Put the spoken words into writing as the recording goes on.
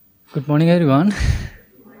Good morning, everyone.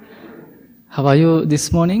 How are you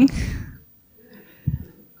this morning?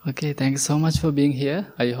 Okay, thank you so much for being here.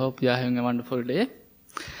 I hope you are having a wonderful day.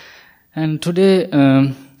 And today,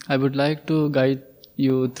 I would like to guide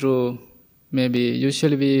you through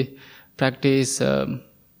usually we practice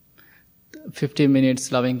 15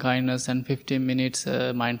 minutes loving kindness and 15 minutes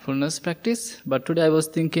mindfulness practice. But today I was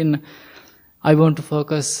thinking I want to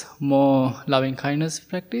focus more loving kindness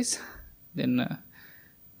practice, then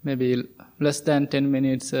maybe less than 10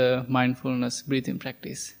 minutes mindfulness breathing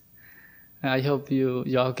practice. I hope you're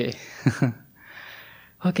okay.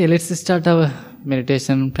 Okay, let's start our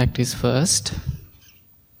meditation practice first.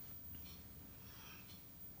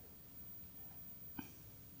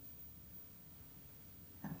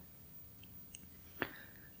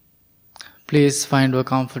 Please find a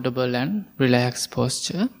comfortable and relaxed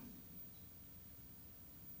posture.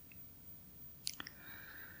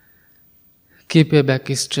 Keep your back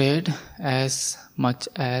straight as much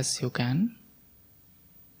as you can.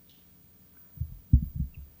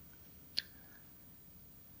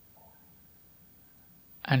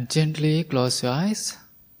 And gently close your eyes.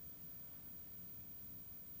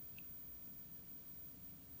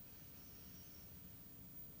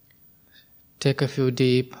 Take a few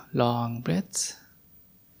deep, long breaths.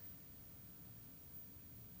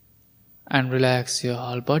 And relax your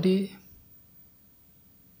whole body.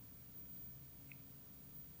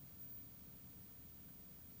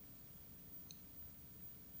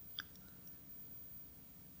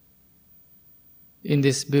 In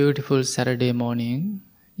this beautiful Saturday morning,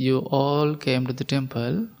 you all came to the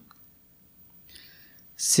temple,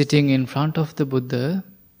 sitting in front of the Buddha.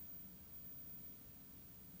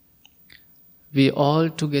 We all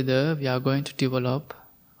together, we are going to develop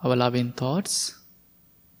our loving thoughts.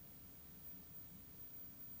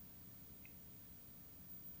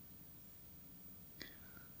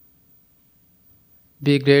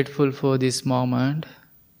 Be grateful for this moment.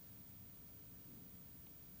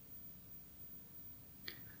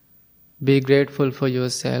 Be grateful for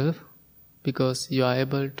yourself because you are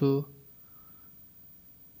able to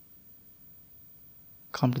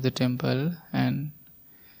come to the temple and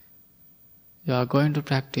you are going to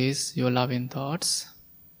practice your loving thoughts.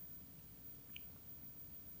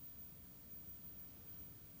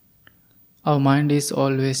 Our mind is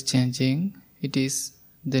always changing. It is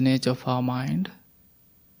the nature of our mind.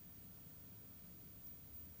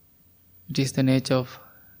 It is the nature of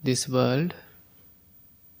this world.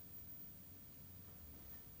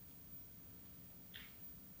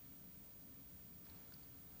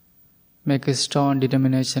 Make a strong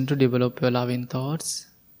determination to develop your loving thoughts.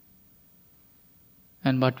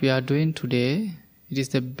 And what we are doing today, it is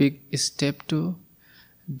the big step to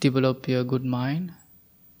develop your good mind,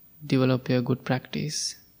 develop your good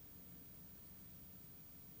practice.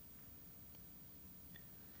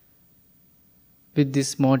 With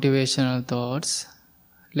these motivational thoughts,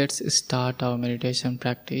 let's start our meditation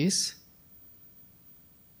practice.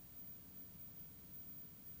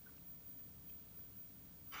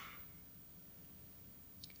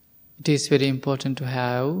 It is very important to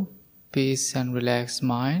have peace and relaxed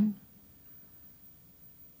mind,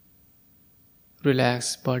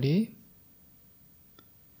 relaxed body.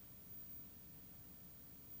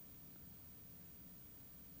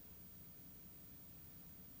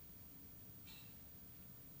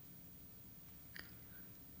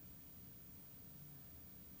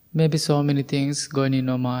 Maybe so many things going in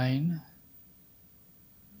your mind.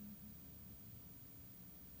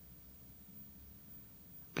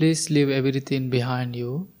 Please leave everything behind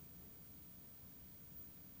you.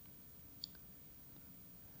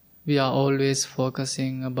 We are always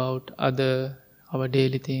focusing about our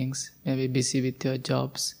daily things, maybe busy with your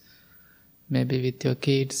jobs, maybe with your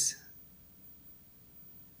kids,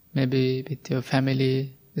 maybe with your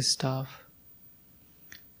family stuff.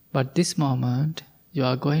 But this moment, you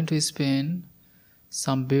are going to spend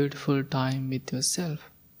some beautiful time with yourself.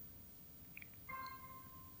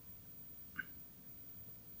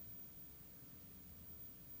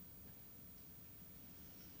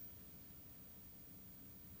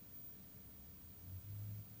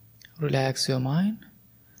 Relax your mind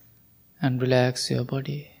and relax your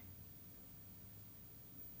body.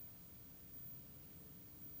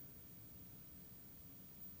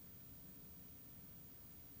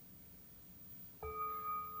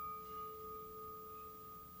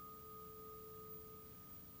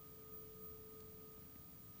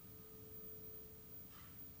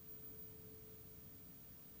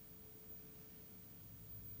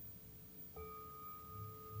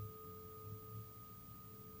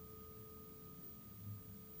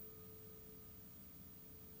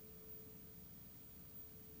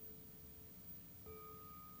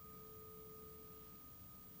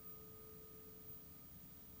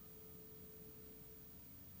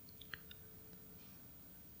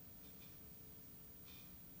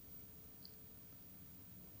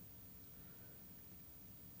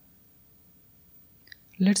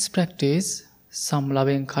 Let's practice some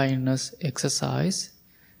loving kindness exercise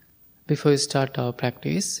before we start our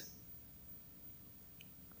practice.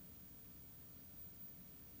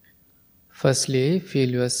 Firstly, feel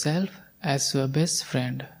yourself as your best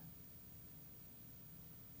friend.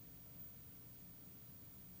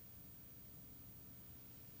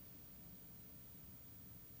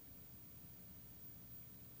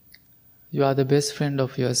 You are the best friend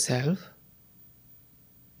of yourself.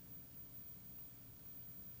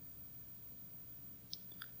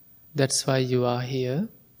 That's why you are here.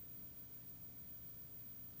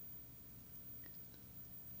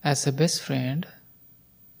 As a best friend,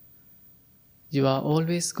 you are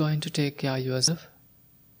always going to take care of yourself,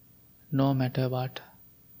 no matter what.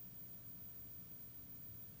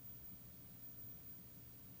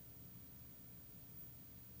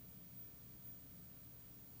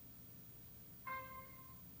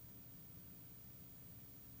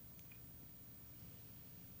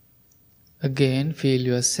 Again, feel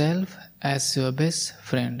yourself as your best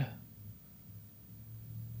friend.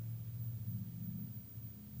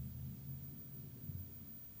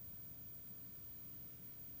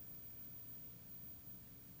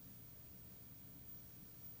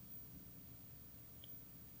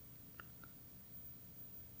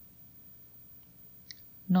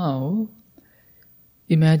 Now,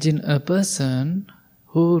 imagine a person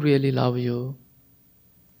who really loves you,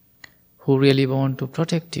 who really wants to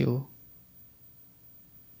protect you,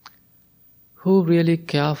 who really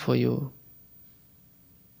care for you.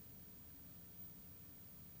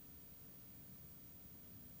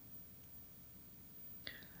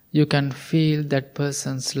 You can feel that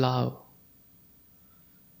person's love.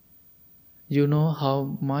 You know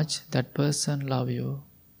how much that person loves you.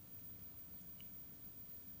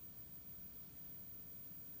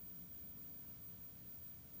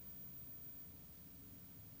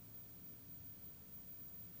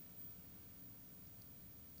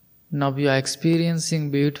 Now you are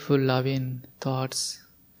experiencing beautiful loving thoughts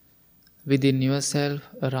within yourself,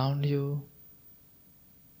 around you.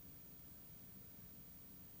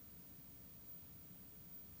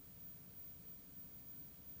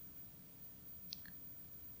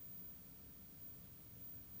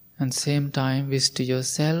 And same time, wish to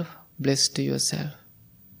yourself, bless to yourself.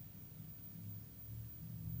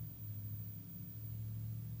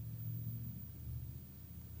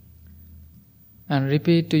 And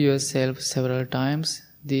repeat to yourself several times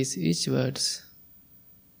these each words.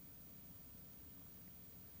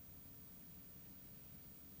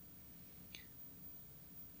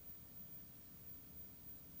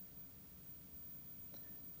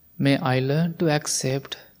 May I learn to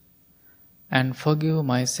accept and forgive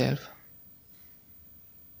myself.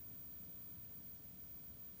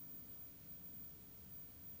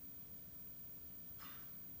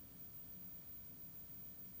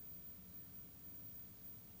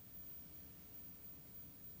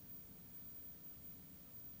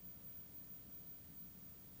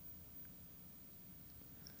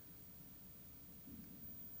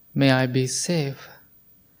 May I be safe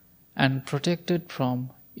and protected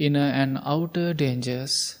from inner and outer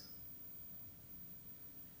dangers.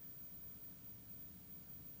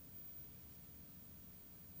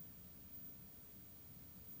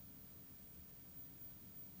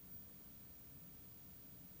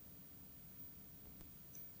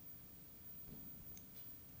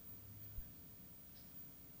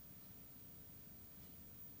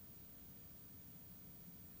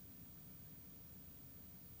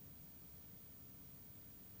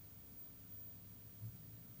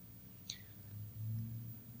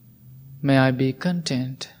 May I be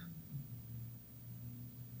content.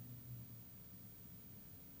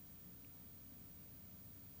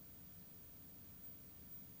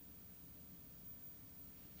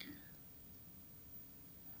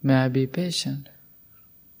 May I be patient.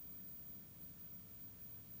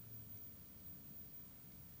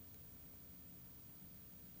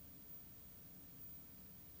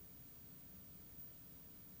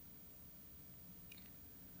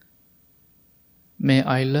 May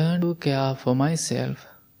I learn to care for myself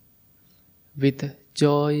with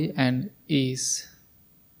joy and ease.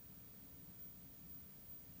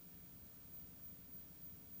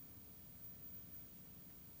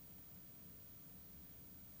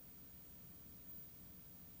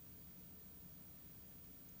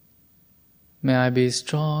 May I be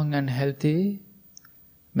strong and healthy,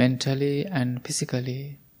 mentally and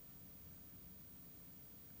physically.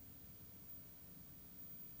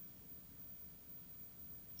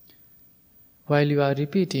 While you are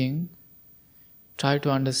repeating, try to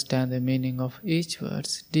understand the meaning of each word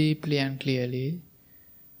deeply and clearly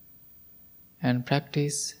and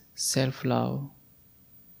practice self-love.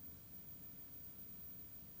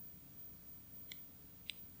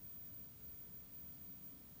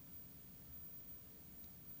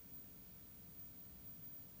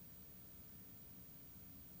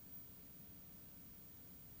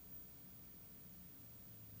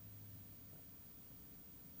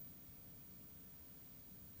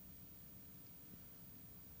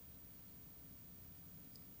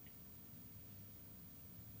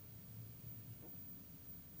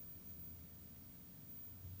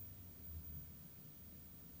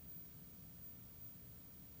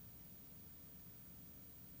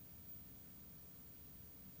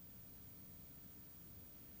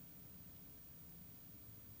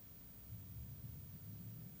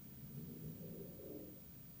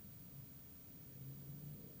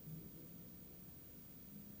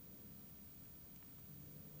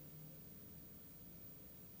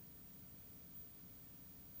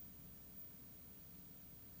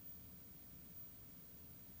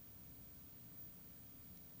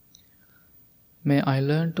 May I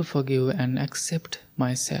learn to forgive and accept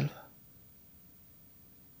myself.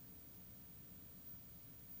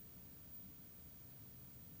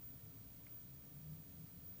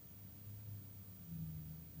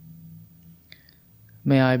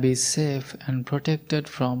 May I be safe and protected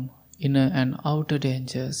from inner and outer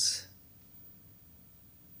dangers.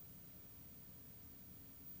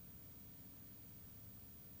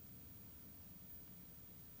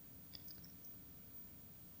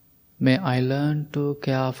 May I learn to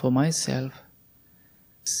care for myself.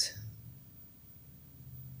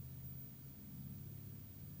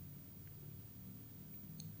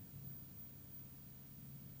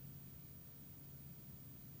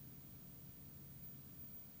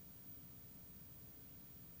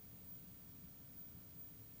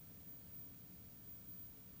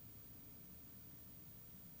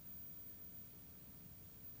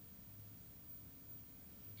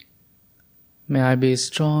 May I be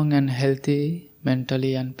strong and healthy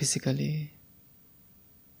mentally and physically.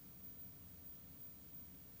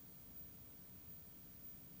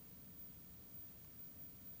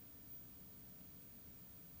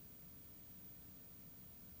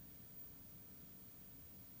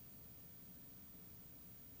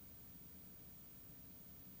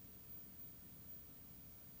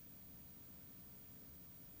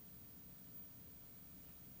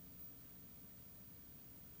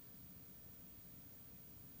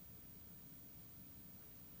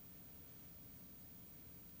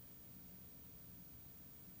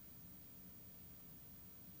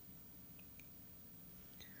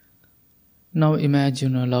 Now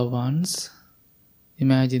imagine your loved ones.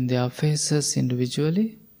 Imagine their faces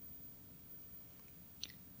individually.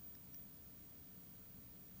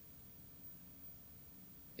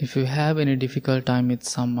 If you have any difficult time with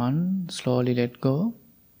someone, slowly let go.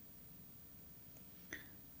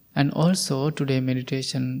 And also today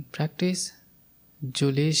meditation practice,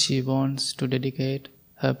 Julie, she wants to dedicate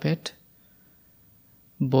her pet,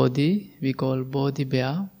 Bodhi, we call Bodhi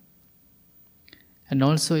bear. And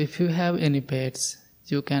also if you have any pets,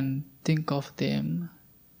 you can think of them.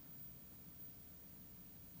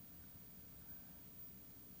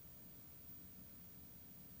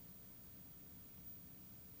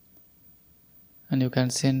 And you can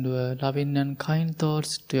send loving and kind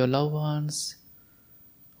thoughts to your loved ones,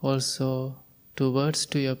 also towards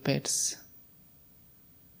to your pets.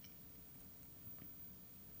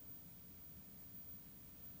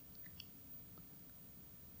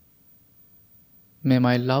 May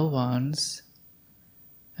my loved ones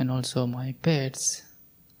and also my pets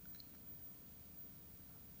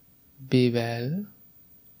be well,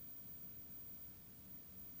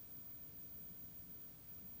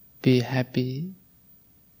 be happy,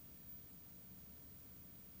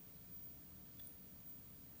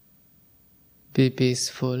 be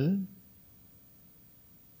peaceful,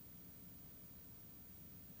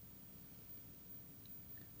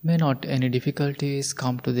 may not any difficulties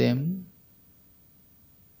come to them.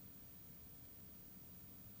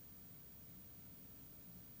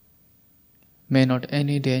 May not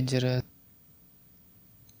any dangerous.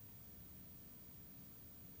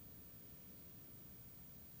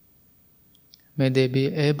 May they be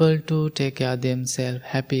able to take care of themselves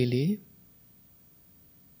happily.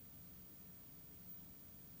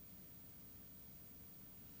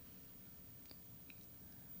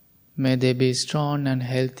 May they be strong and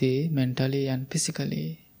healthy mentally and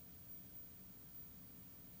physically.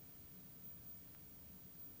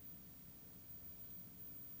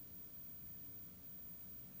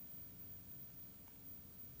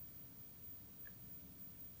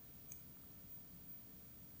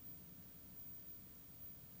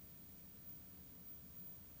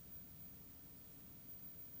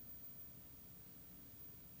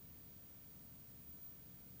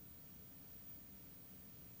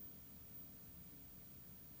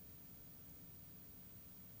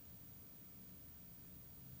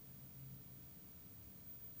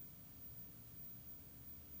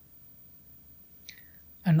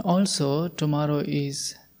 And also, tomorrow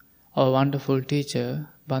is our wonderful teacher,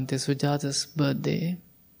 Bhante Sujata's birthday.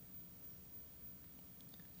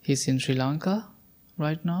 He's in Sri Lanka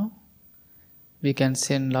right now. We can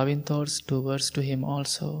send loving thoughts towards to him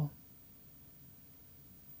also.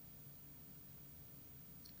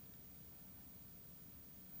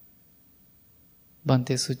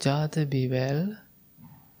 Bhante Sujata, be well,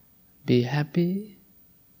 be happy,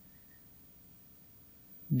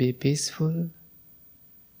 be peaceful.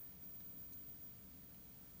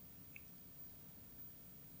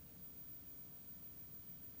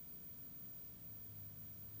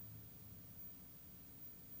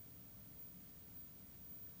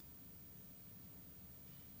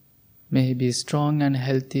 May he be strong and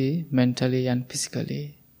healthy mentally and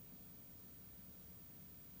physically.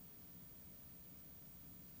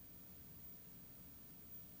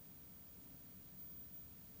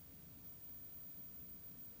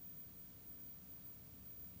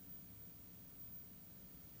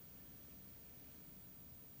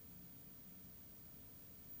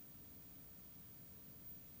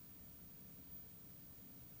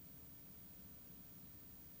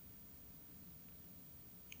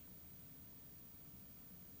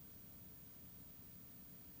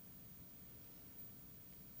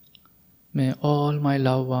 May all my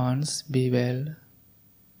loved ones be well,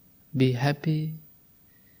 be happy,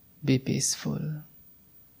 be peaceful.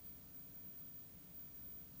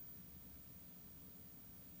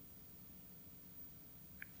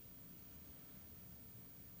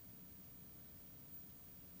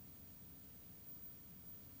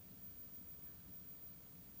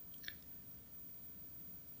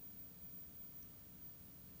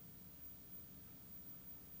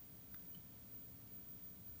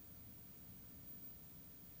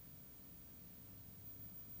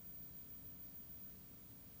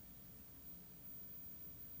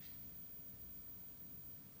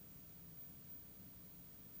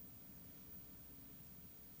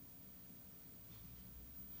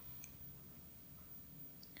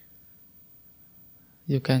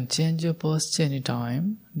 You can change your posture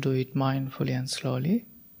anytime. Do it mindfully and slowly.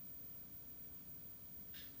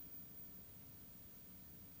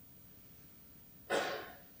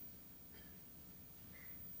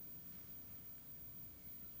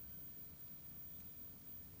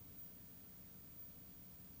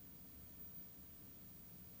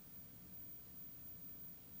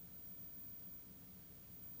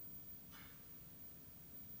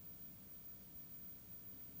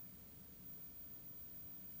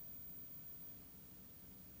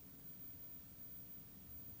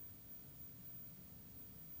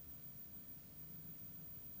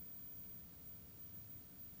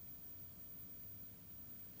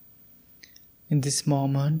 In this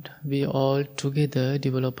moment, we all together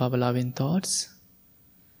develop our loving thoughts.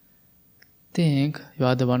 Think you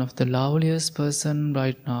are the one of the loveliest person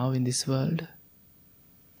right now in this world.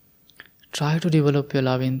 Try to develop your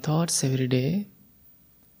loving thoughts every day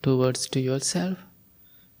towards to yourself,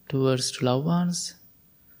 towards to loved ones,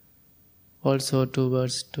 also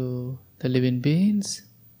towards to the living beings,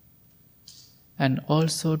 and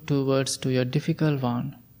also towards to your difficult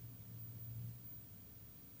one.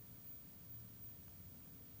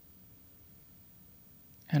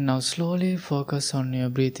 And now slowly focus on your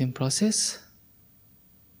breathing process.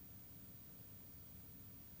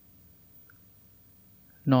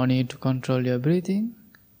 No need to control your breathing.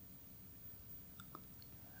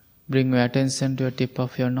 Bring your attention to the tip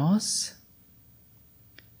of your nose.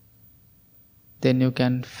 Then you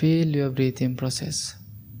can feel your breathing process.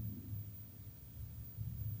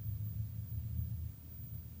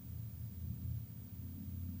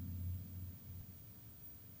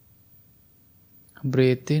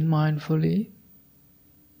 Breathe in mindfully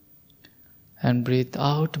and breathe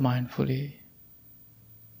out mindfully.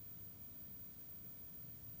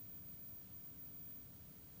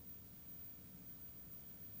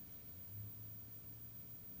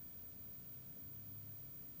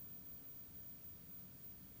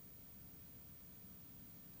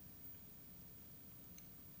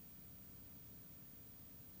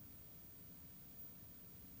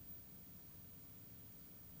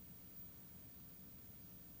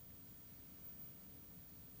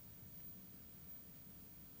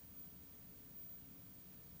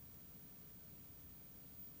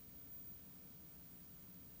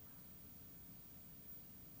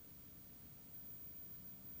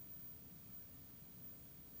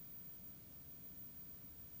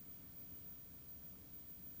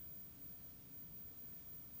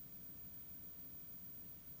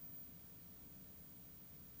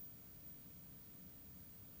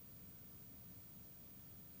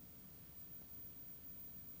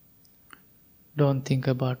 Don't think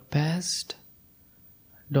about past.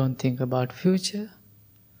 Don't think about future.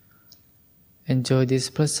 Enjoy this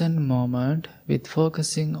present moment with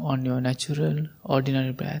focusing on your natural,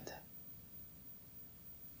 ordinary breath.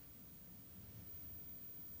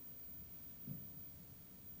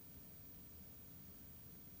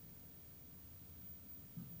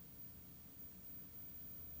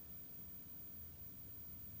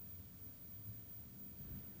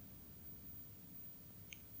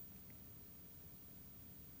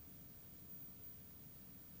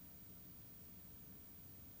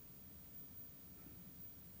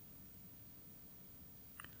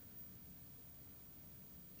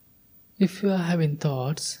 If you are having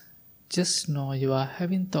thoughts, just know you are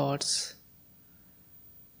having thoughts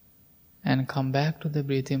and come back to the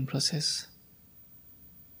breathing process.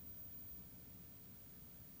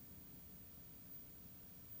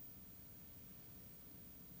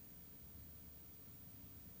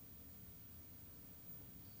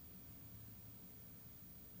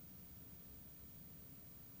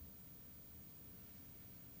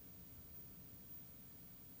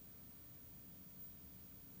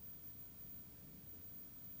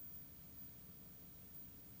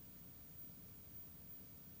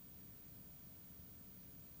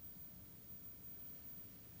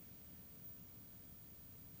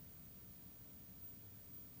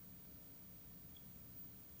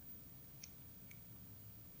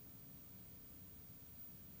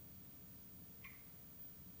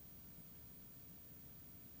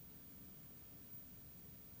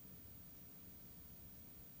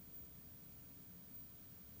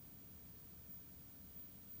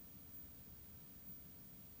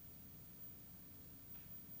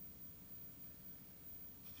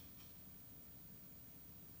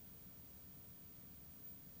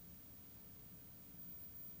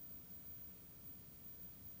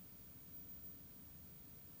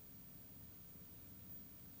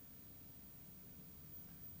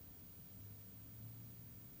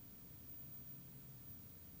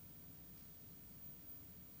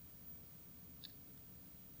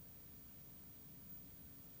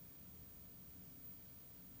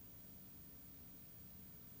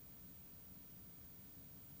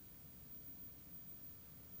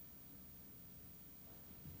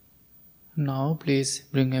 Now please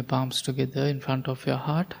bring your palms together in front of your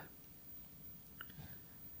heart.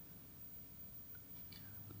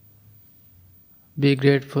 Be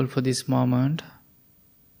grateful for this moment.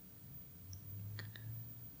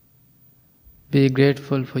 Be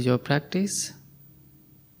grateful for your practice.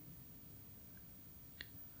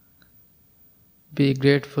 Be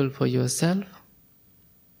grateful for yourself.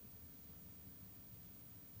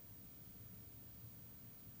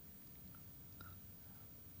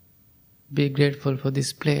 Be grateful for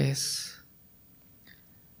this place.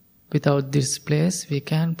 Without this place, we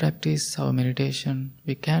can't practice our meditation.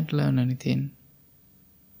 We can't learn anything.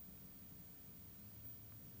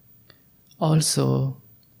 Also,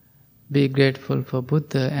 be grateful for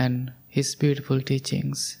Buddha and his beautiful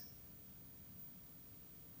teachings.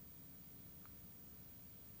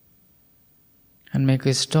 And make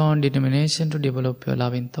a strong determination to develop your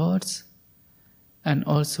loving thoughts and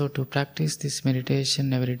also to practice this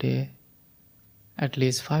meditation every day, at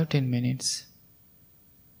least 5-10 minutes.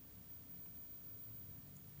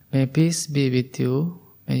 May peace be with you.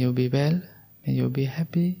 May you be well. May you be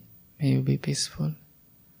happy. May you be peaceful.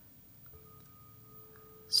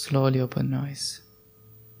 Slowly open your eyes.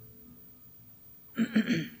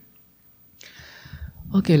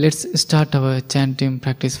 Okay, let's start our chanting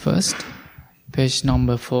practice first. Page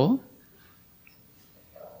number 4.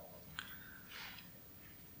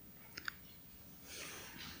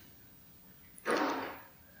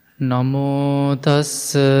 Namo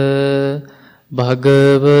tassa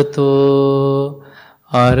bhagavato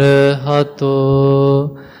arahato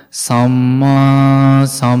samma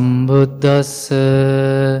sambuddhassa.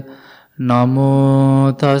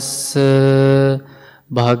 Namo tassa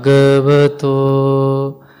bhagavato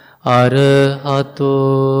arahato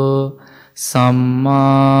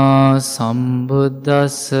samma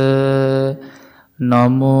sambuddhassa.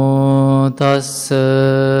 Namo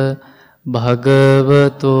tassa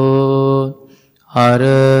bhagavato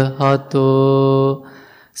arahato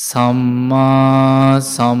samma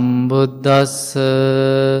sambuddhassa.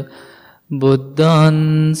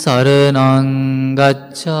 Buddhaṃ saranang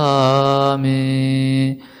gacchāmi.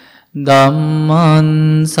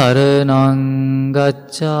 Dhammaṃ saranang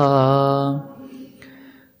gacchāmi.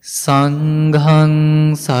 Sanghaṃ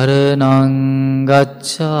saranang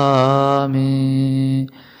gacchāmi.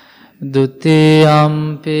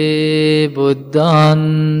 Dutiyampi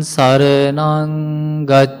buddhaṃ saranang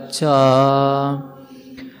gacchāmi.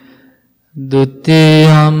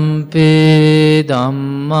 Dutiyampi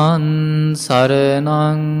dhammaṃ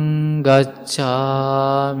saranang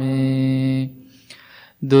gacchāmi.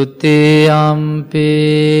 Dutiyampi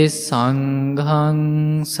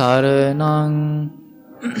sanghaṃ saranang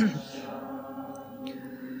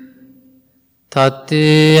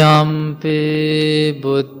Tatiyampi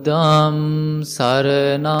buddhaṃ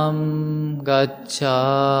saranam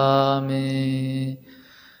gacchāmi.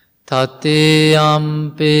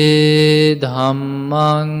 Tatiyampi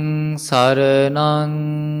dhammaṃ saranam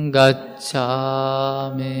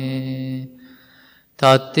gacchāmi.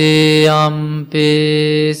 Tatiyampi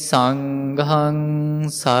sanghaṃ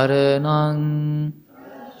saranam.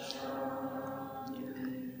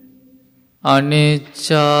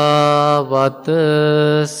 Anicca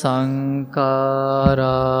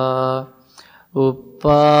sankhara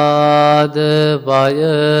uppada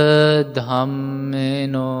vaya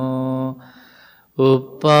dhammeno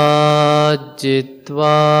uppajjitva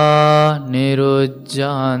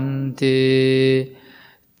nirujjanti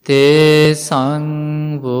te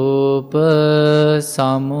sangvopa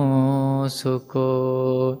samusukho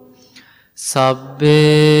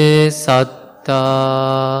sabbe satta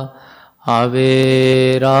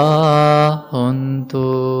avera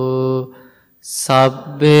hontu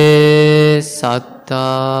sabbe satta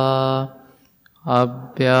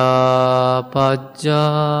abhyapajja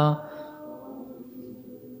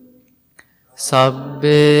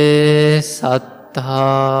sabbe satta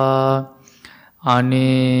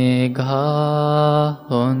anegha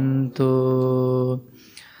hontu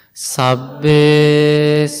sabbe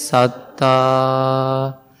satta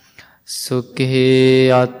sukhi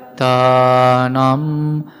attanam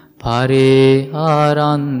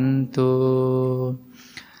pariharantu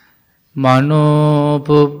mano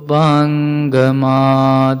pubbangama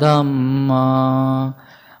dhamma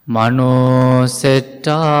mano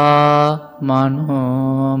setta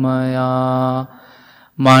manomaya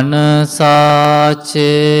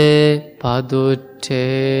manasace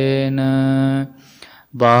paduttena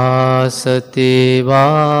vasati va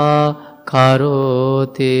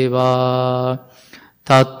karoti va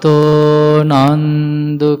tato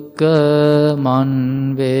nandukka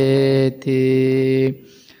manveti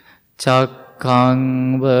cakkang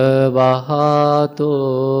vahato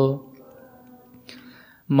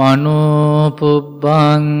mano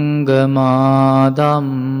pubbangama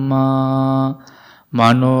dhamma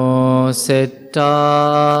mano setta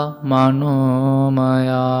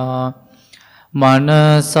manomaya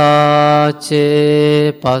manasace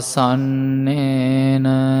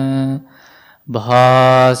pasannena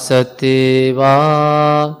bhasati va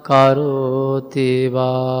karoti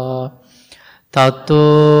va tato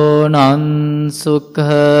nan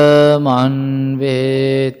sukha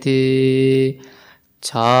manveti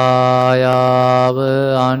chayava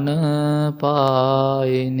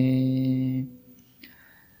anapayini.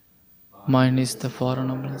 Mine is the Four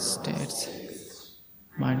Noble States.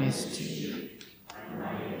 Mine is Jiva.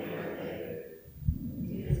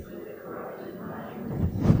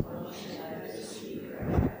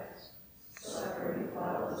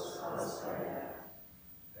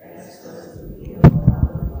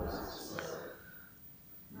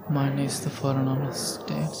 Mine is the Four Noble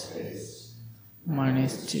States. Mine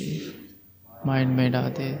is Jiva. Mind made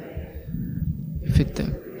Adi. With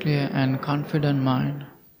a clear and confident mind,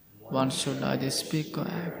 one should either speak or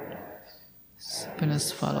act.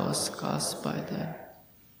 Happiness follows caused by that.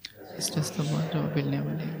 It's just the word will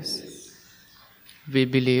never leaves. We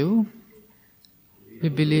believe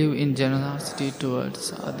in generosity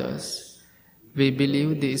towards others. We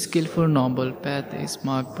believe the skillful noble path is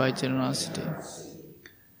marked by generosity.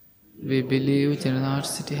 We believe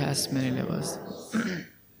generosity has many levels.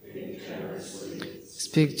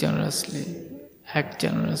 Speak generously, act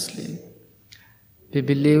generously. We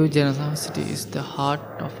believe generosity is the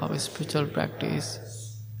heart of our spiritual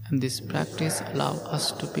practice, and this practice allows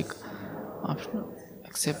us to pick up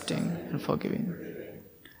accepting and forgiving.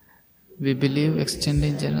 We believe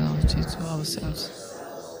extending generosity to ourselves.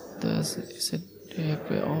 Thus, is a direct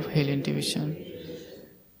way of healing division,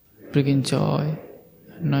 bringing joy,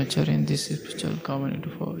 and nurturing this spiritual community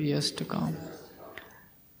for years to come.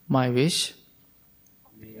 My wish: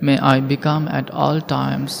 may I become at all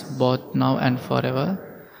times, both now and forever,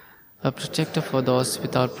 a protector for those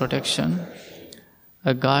without protection,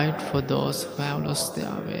 a guide for those who have lost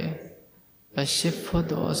their way, a ship for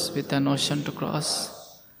those with an ocean to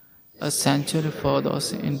cross, a sanctuary for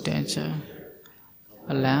those in danger,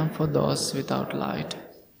 a lamp for those without light,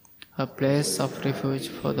 a place of refuge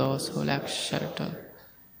for those who lack shelter,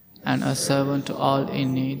 and a servant to all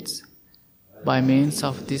in needs. By means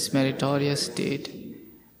of this meritorious deed,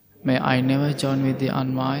 may I never join with the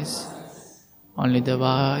unwise, only the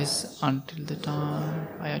wise until the time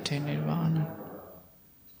I attain Nirvana.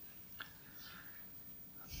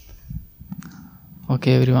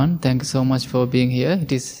 Okay, everyone, thank you so much for being here.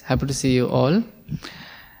 It is happy to see you all.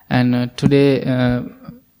 And today,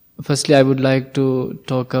 firstly, I would like to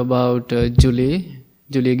talk about Julie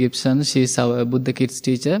Gibson. She is our Buddha Kids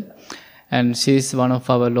teacher, and she is one of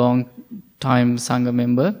our long-time Sangha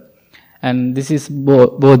member. And this is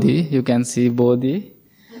Bodhi. You can see Bodhi,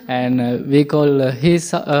 and we call her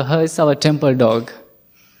is our temple dog.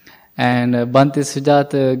 And Bhante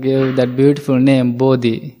Sujata gave that beautiful name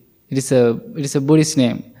Bodhi. It is a Buddhist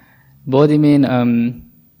name. Bodhi means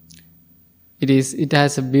it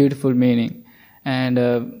has a beautiful meaning. And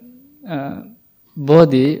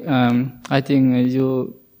Bodhi, I think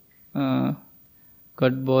you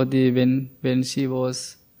got Bodhi when she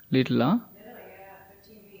was little, huh? Yeah,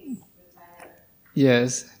 15 weeks.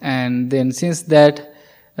 Yes, and then since that,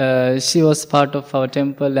 she was part of our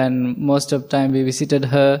temple, and most of the time we visited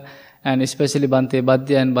her, and especially Bhante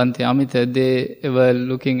Badya and Bhante Amita, they were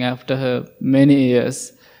looking after her many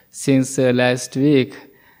years since last week.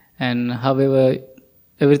 And however,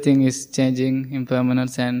 everything is changing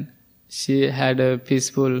impermanence, and she had a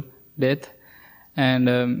peaceful death.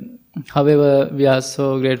 And however, we are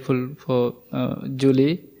so grateful for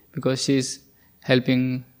Julie, because she's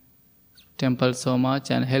helping temple so much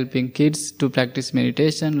and helping kids to practice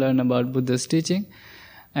meditation, learn about Buddha's teaching.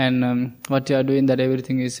 And what you are doing, that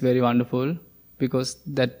everything is very wonderful, because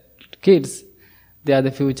that kids, they are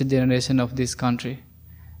the future generation of this country.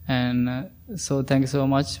 And so thank you so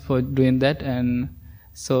much for doing that. And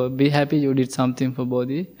so be happy you did something for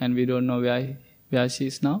Bodhi, and we don't know where she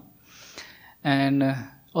is now. And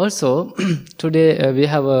also today we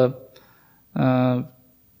have a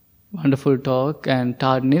wonderful talk, and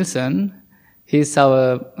Todd Nielsen, he's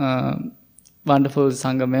our wonderful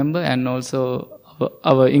Sangha member, and also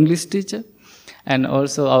our English teacher, and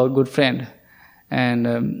also our good friend.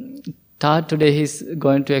 And Todd today he's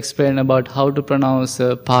going to explain about how to pronounce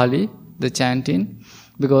Pali, the chanting,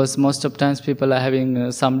 because most of times people are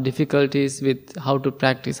having some difficulties with how to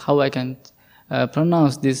practice, how I can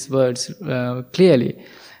pronounce these words clearly.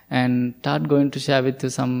 And Todd going to share with you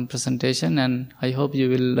some presentation, and I hope you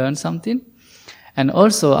will learn something. And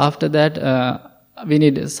also after that, we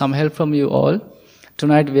need some help from you all.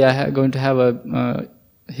 Tonight we are going to have a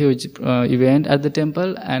huge event at the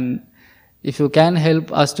temple, and if you can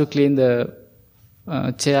help us to clean the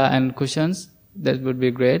chair and cushions, that would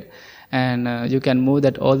be great. And you can move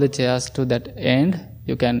that all the chairs to that end,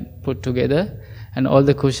 you can put together, and all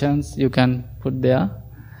the cushions you can put there.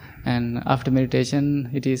 And after meditation,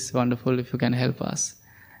 it is wonderful if you can help us.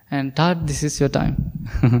 And Todd, this is your time.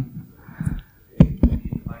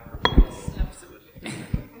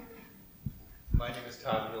 My name is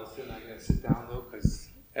Todd Wilson. I'm going to sit down though, because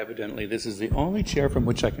evidently this is the only chair from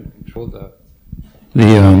which I can control the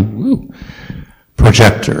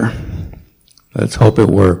projector. Let's hope it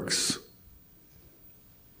works.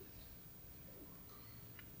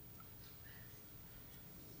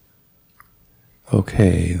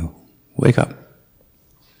 Okay, wake up.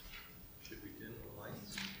 Should we dim the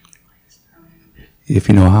lights? If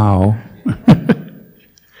you know how.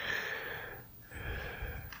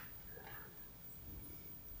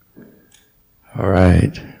 All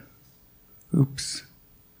right. Oops.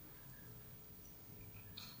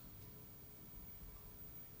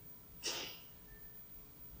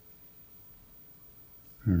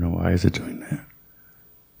 I don't know why is it doing that.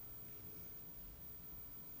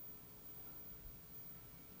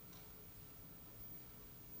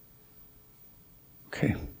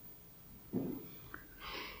 Okay.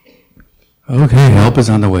 Okay, help is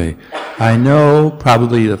on the way. I know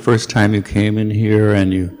probably the first time you came in here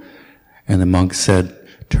and the monk said,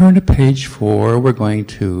 turn to page 4, we're going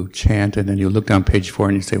to chant, and then you look down page 4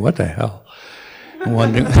 and you say, what the hell? I'm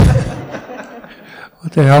wondering,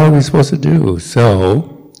 what the hell are we supposed to do?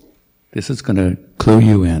 So, this is going to clue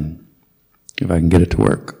you in, if I can get it to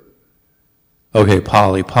work. Okay,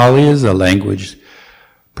 Pali. Pali is a language,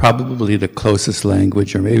 probably the closest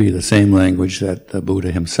language, or maybe the same language that the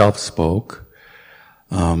Buddha himself spoke.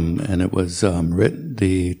 And it was written,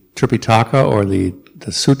 the Tripitaka, or the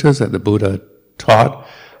suttas that the Buddha taught,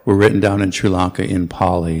 were written down in Sri Lanka in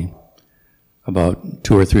Pali about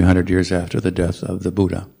 200 or 300 years after the death of the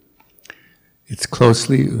Buddha. It's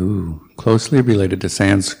closely related to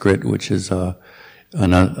Sanskrit, which is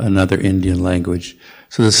another Indian language.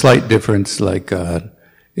 So there's a slight difference, like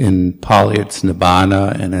in Pali it's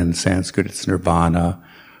Nibbana, and in Sanskrit it's Nirvana,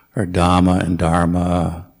 or Dhamma and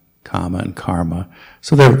Dharma, Kama and Karma.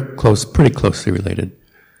 So they're pretty closely related.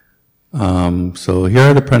 So here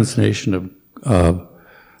are the pronunciation of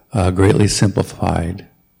greatly simplified.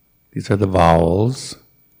 These are the vowels.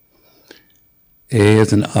 A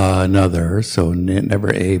is an another, so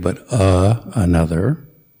never a, but another.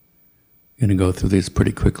 I'm going to go through these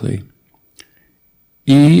pretty quickly.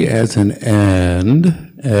 E as an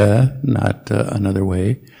and, not another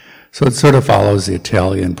way. So it sort of follows the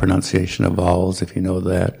Italian pronunciation of vowels, if you know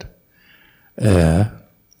that.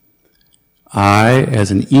 I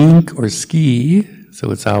as an ink or ski,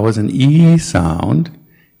 so it's always an E sound,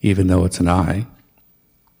 even though it's an I.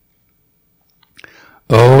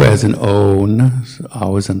 O as an own, so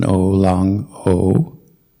always an O, long O.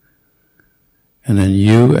 And then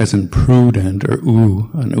U as in prudent, or U,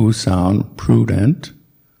 an U sound, prudent,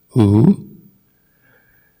 U.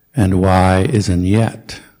 And Y is in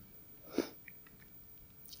yet.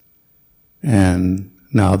 And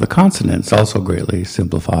now the consonants also greatly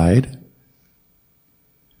simplified.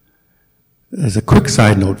 As a quick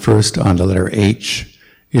side note first on the letter H,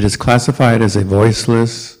 it is classified as a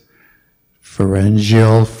voiceless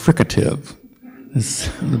pharyngeal fricative. It's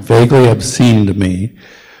vaguely obscene to me,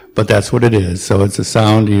 but that's what it is. So it's a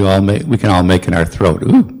sound we can all make in our throat.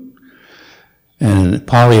 Ooh. And in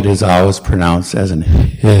Pali it is always pronounced as in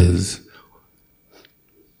his.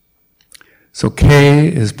 So K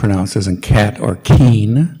is pronounced as in cat or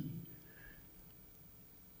keen.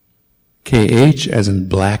 KH as in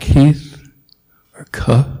Blackheath or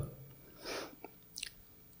K.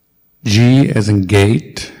 G as in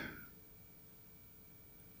gate.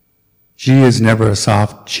 G is never a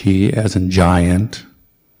soft G as in giant.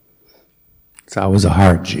 It's always a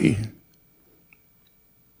hard G.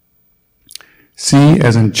 C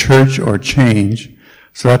as in church or change.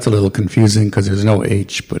 So that's a little confusing because there's no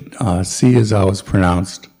H, but C is always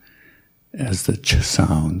pronounced as the ch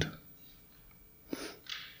sound.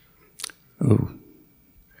 Ooh.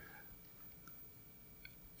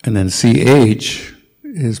 And then CH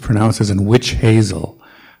is pronounced as in witch hazel.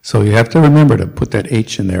 So you have to remember to put that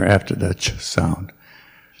H in there after the ch sound.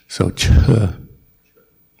 So ch,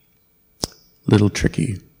 little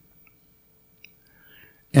tricky.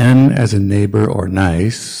 N as in neighbor or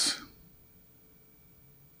nice.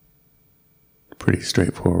 Pretty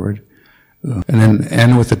straightforward. And then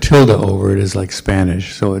N with a tilde over it is like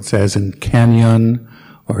Spanish. So it's as in canyon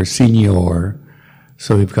or senor.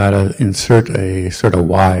 So we've got to insert a sort of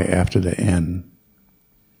Y after the N.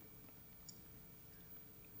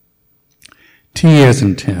 T as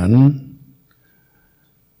in 10.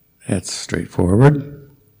 That's straightforward.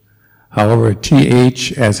 However,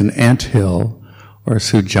 TH as in anthill or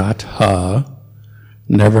sujata,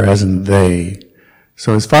 never as in they.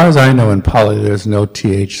 So as far as I know in Pali, there's no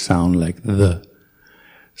TH sound like the.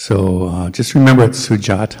 So just remember it's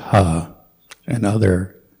sujata and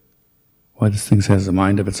other. Why this thing has a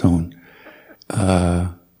mind of its own.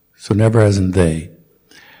 So never as in they.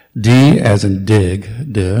 D as in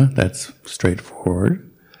dig, duh, that's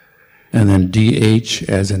straightforward. And then DH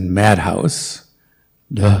as in madhouse,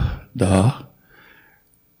 duh, duh.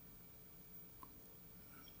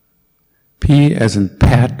 P as in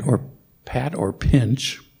pat or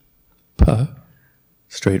pinch, puh,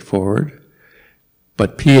 straightforward.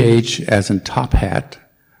 But PH as in top hat,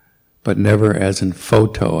 but never as in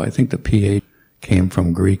photo. I think the PH came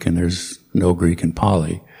from Greek and there's no Greek in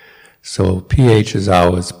Pali. So PH is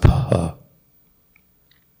always puh.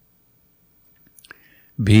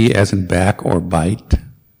 B as in back or bite.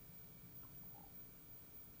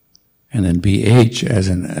 And then BH as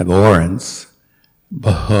in abhorrence,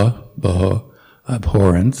 buh,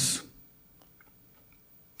 abhorrence.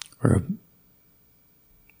 Or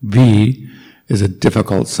V is a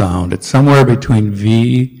difficult sound. It's somewhere between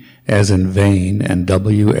V as in vain and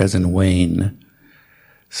W as in wane.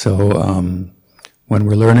 So when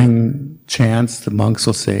we're learning chants, the monks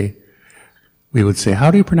will say, we would say, how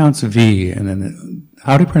do you pronounce V? And then,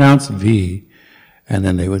 how do you pronounce V? And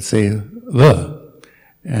then they would say, V.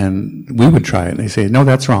 And we would try it, and they say, no,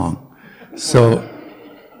 that's wrong. So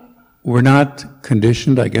we're not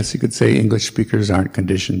conditioned, I guess you could say English speakers aren't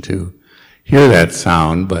conditioned to hear that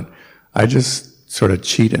sound, but I just sort of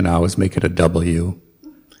cheat and I always make it a W.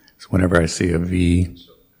 So whenever I see a V.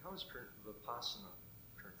 So how is Vipassana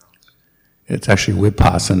pronounced? It's actually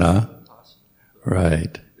Vipassana.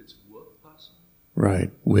 Right. It's Vipassana?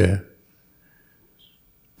 Right.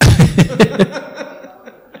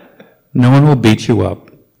 No one will beat you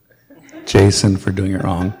up, Jason, for doing it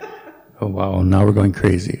wrong. Oh wow, now we're going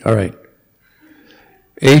crazy. All right.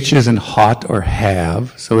 H is in hot or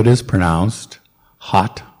have, so it is pronounced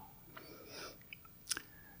hot.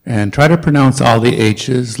 And try to pronounce all the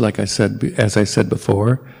H's, like I said, as I said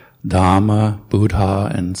before, Dhamma,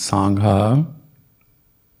 Buddha, and Sangha.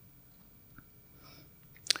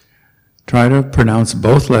 Try to pronounce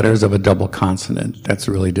both letters of a double consonant. That's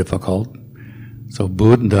really difficult. So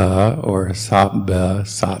Buddha or Sabba,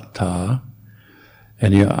 Satta.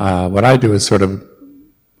 And what I do is sort of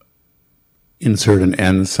insert an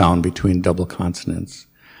N sound between double consonants.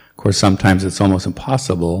 Of course, sometimes it's almost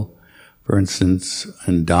impossible. For instance,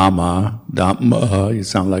 in Dhamma, you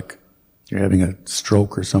sound like you're having a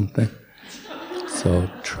stroke or something. So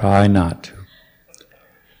try not to.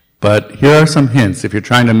 But here are some hints. If you're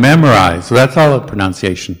trying to memorize, so that's all a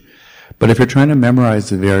pronunciation. But if you're trying to memorize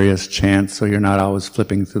the various chants, so you're not always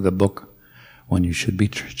flipping through the book when you should be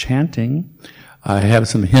chanting, I have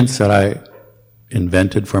some hints that I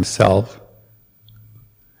invented for myself.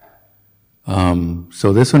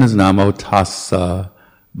 So this one is Namo Tassa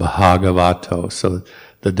Bhagavato. So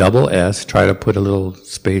the double S, try to put a little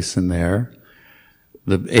space in there.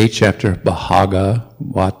 The H after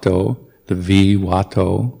Bhagavato, the V,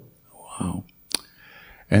 Vato. Wow.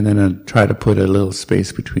 And then try to put a little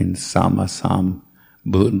space between Samasam,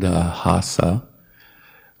 Buddha, Hasa.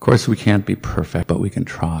 Of course, we can't be perfect, but we can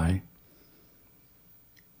try.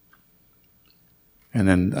 And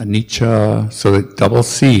then Anicca, so the double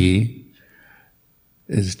C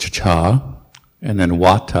is Cha, and then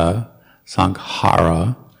Vata,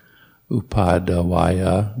 Sankhara,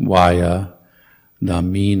 Upadavaya, Vaya,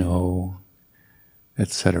 Damino,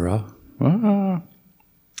 etc. And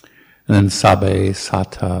then Sabe,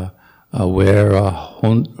 Sata, Awera,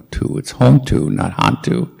 Hontu. It's Hontu, not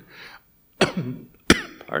Hantu.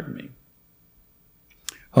 Pardon me.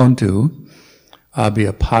 Hontu,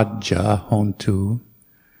 Abhyapadja, Hontu,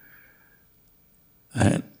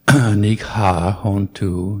 and Nikha,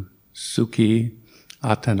 Hontu, Sukhi,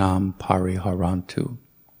 Atanam, Pariharantu.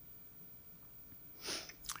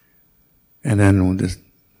 And then this,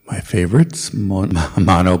 my favorites,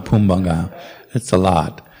 Mano Pumbanga. It's a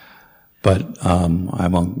lot. But I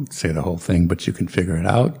won't say the whole thing, but you can figure it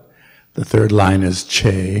out. The third line is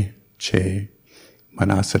Che,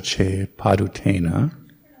 Manasa Che, Padutena.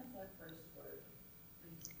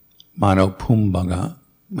 Mano Pumbanga,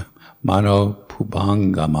 Mano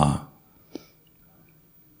Pubangama,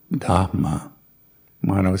 Dhamma,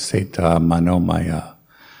 Mano Seta Manomaya,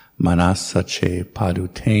 Manasa Che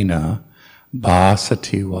Padutena,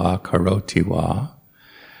 Basatiwa Karotiwa,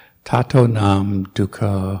 Tato Nam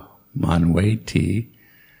Dukkha Manveti,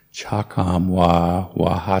 Chakam Wa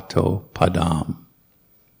Wahato Padam.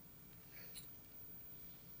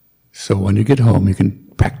 So when you get home, you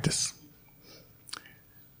can practice.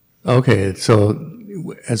 Okay, so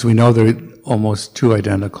as we know, there are almost two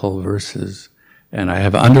identical verses, and I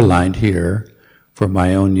have underlined here for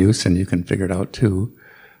my own use, and you can figure it out too,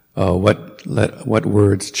 what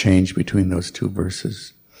words change between those two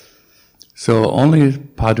verses. So only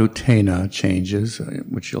Padutena changes,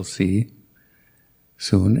 which you'll see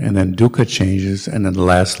soon, and then Dukkha changes, and then the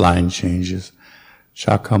last line changes,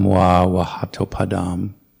 Chakamwa Wahato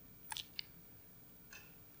Padam.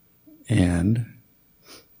 And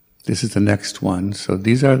this is the next one. So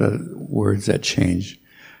these are the words that change.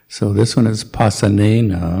 So this one is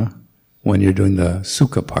Pasanena when you're doing the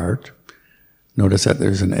Sukha part. Notice that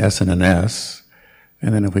there's an S and an S.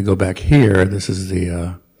 And then if we go back here, this is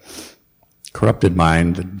the corrupted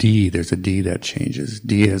mind, the D. There's a D that changes.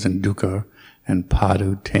 D as in Dukkha and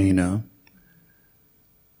Padutena.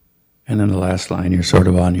 And then the last line, you're sort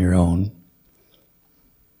of on your own.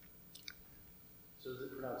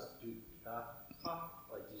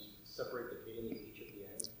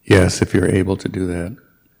 Yes, if you're able to do that.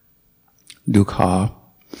 Dukkha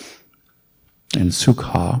and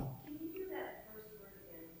Sukha. Can you do that first word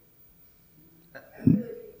again? I'm really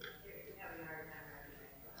having a hard time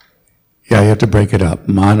recognizing. Yeah, you have to break it up.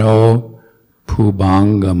 Mano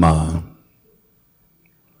Pubangama.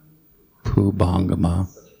 Pubangama.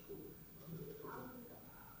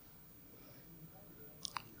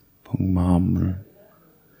 Pungmam.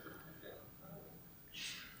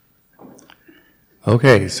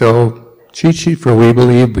 Okay, so Chi-Chi for We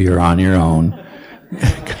Believe, but you're on your own.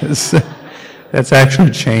 Because that's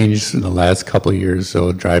actually changed in the last couple of years, so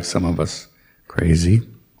it drives some of us crazy.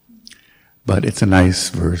 But it's a nice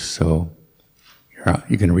verse, so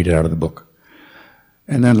you can read it out of the book.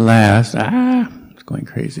 And then last, it's going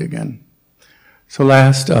crazy again. So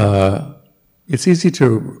last, it's easy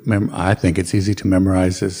to I think it's easy to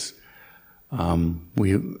memorize this.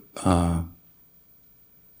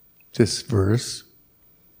 This verse.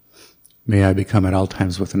 May I become at all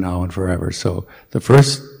times with now and forever. So the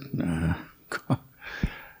first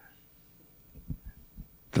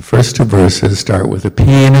two verses start with a P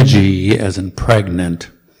and a G as in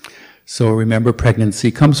pregnant. So remember,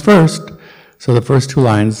 pregnancy comes first. So the first two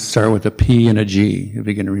lines start with a P and a G, if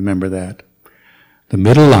you can remember that. The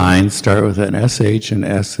middle lines start with an SH, an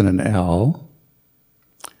S, and an L,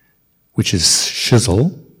 which is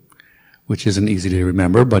shizzle, which isn't easy to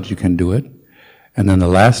remember, but you can do it. And then the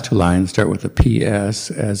last two lines start with a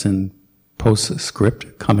PS, as in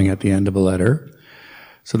postscript, coming at the end of a letter.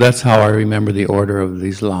 So that's how I remember the order of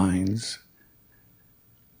these lines.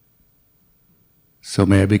 So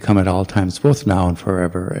may I become at all times, both now and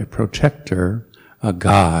forever, a protector, a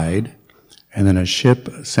guide, and then a ship,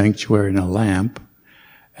 a sanctuary, and a lamp,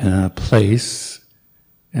 and a place,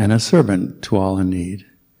 and a servant to all in need.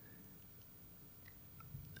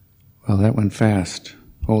 Well, that went fast.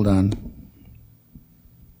 Hold on.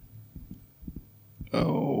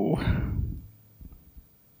 Oh.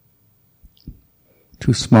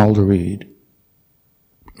 Too small to read.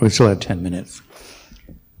 We still have 10 minutes.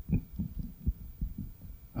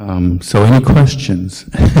 So any questions?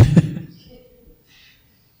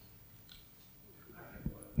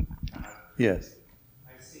 Yes.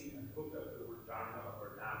 I've seen a book of the word Dharma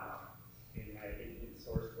or Dhamma in my Indian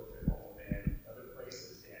source book at home and other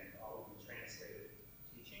places, and all of them translated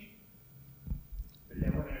teaching. But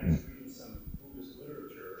then when I was reading some Buddhist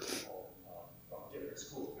literature from different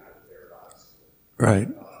schools, not the Theravada school, Right.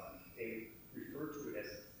 they refer to it as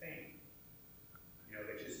a thing. You know,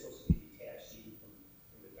 that you're supposed to be detached even from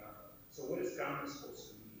the Dharma. So what is Dharma supposed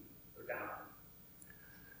to mean, or Dhamma?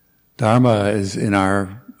 Dharma is in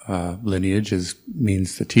our lineage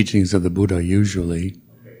means the teachings of the Buddha usually.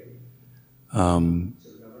 So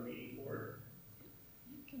another meaning for it?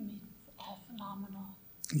 It can mean all phenomenal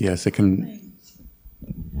Yes, it can. things.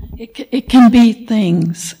 It can be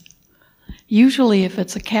things. Usually if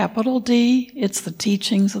it's a capital D, it's the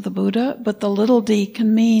teachings of the Buddha, but the little d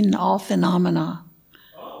can mean all phenomena.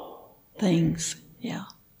 Things, yeah.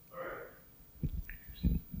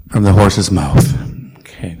 From the horse's mouth.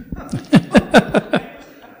 Okay.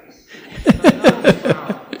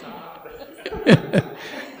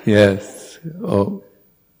 Yes. Oh,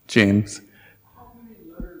 James. How many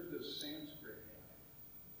letters does Sanskrit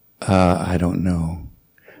have? I don't know.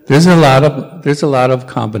 There's a lot of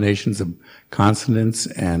combinations of consonants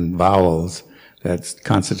and vowels that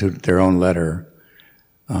constitute their own letter.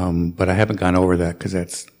 But I haven't gone over that because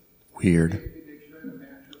that's weird. They try to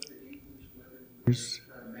match up the English letters.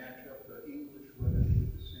 Try to match up the English letters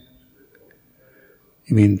with the Sanskrit letters.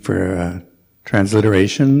 You mean for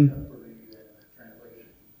transliteration? For the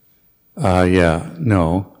translation. Yeah,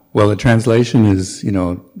 no. Well, the translation is,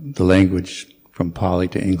 the language from Pali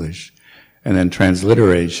to English. And then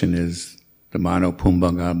transliteration is the mano,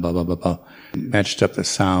 pumbanga, blah, blah, blah, blah. Matched up the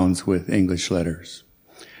sounds with English letters.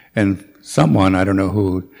 And someone, I don't know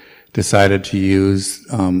who, decided to use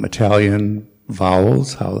Italian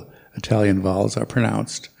vowels, how Italian vowels are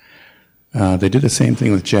pronounced. They did the same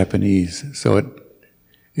thing with Japanese. So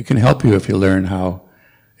it can help you if you learn how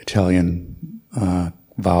Italian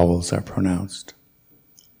vowels are pronounced.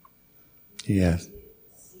 Yes.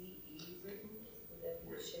 C-E written, would that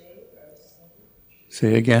be Shay or C?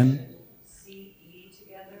 Say again. C-E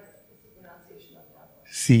together, is the pronunciation of that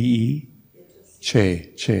one. C-E?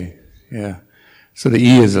 Che. Yeah. So the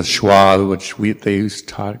E is a schwa, which they used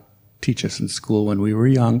to teach us in school when we were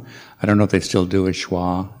young. I don't know if they still do a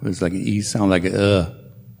schwa. It was like an E sound, like a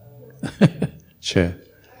Che.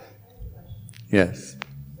 Yes.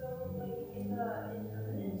 So, like, in the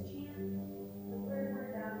Buddhist chant, the third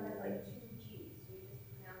word down has like two G's. So you just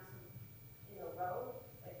pronounce them in a row,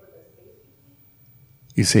 like with a space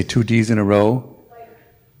between? You say two D's in a row?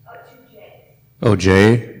 Like, two J's. Oh,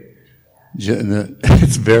 J?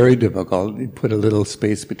 It's very difficult. You put a little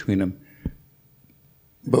space between them.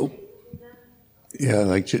 But, yeah,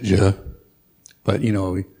 like J. But,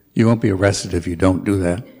 you won't be arrested if you don't do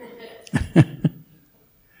that.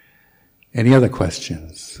 Any other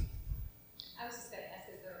questions? I was just going to ask,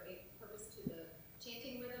 is there a purpose to the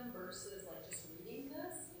chanting rhythm versus like just reading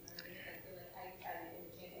this? You know what I mean? I feel like I in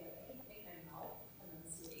the chanting, I can make my mouth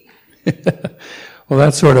enunciate. Well,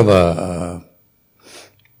 that's sort of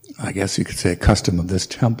I guess you could say a custom of this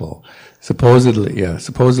temple. Supposedly it's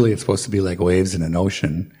supposed to be like waves in an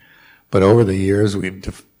ocean, but over the years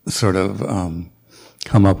we've sort of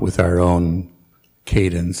come up with our own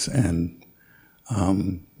cadence and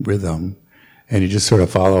rhythm, and you just sort of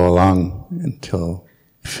follow along until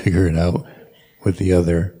you figure it out with the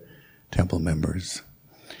other temple members.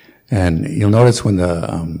 And you'll notice when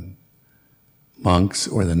the monks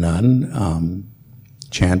or the nun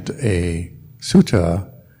chant a sutta,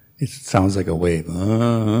 it sounds like a wave,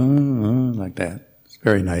 like that. It's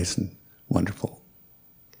very nice and wonderful.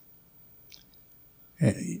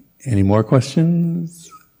 Any more questions?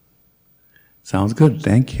 Sounds good.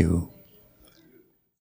 Thank you.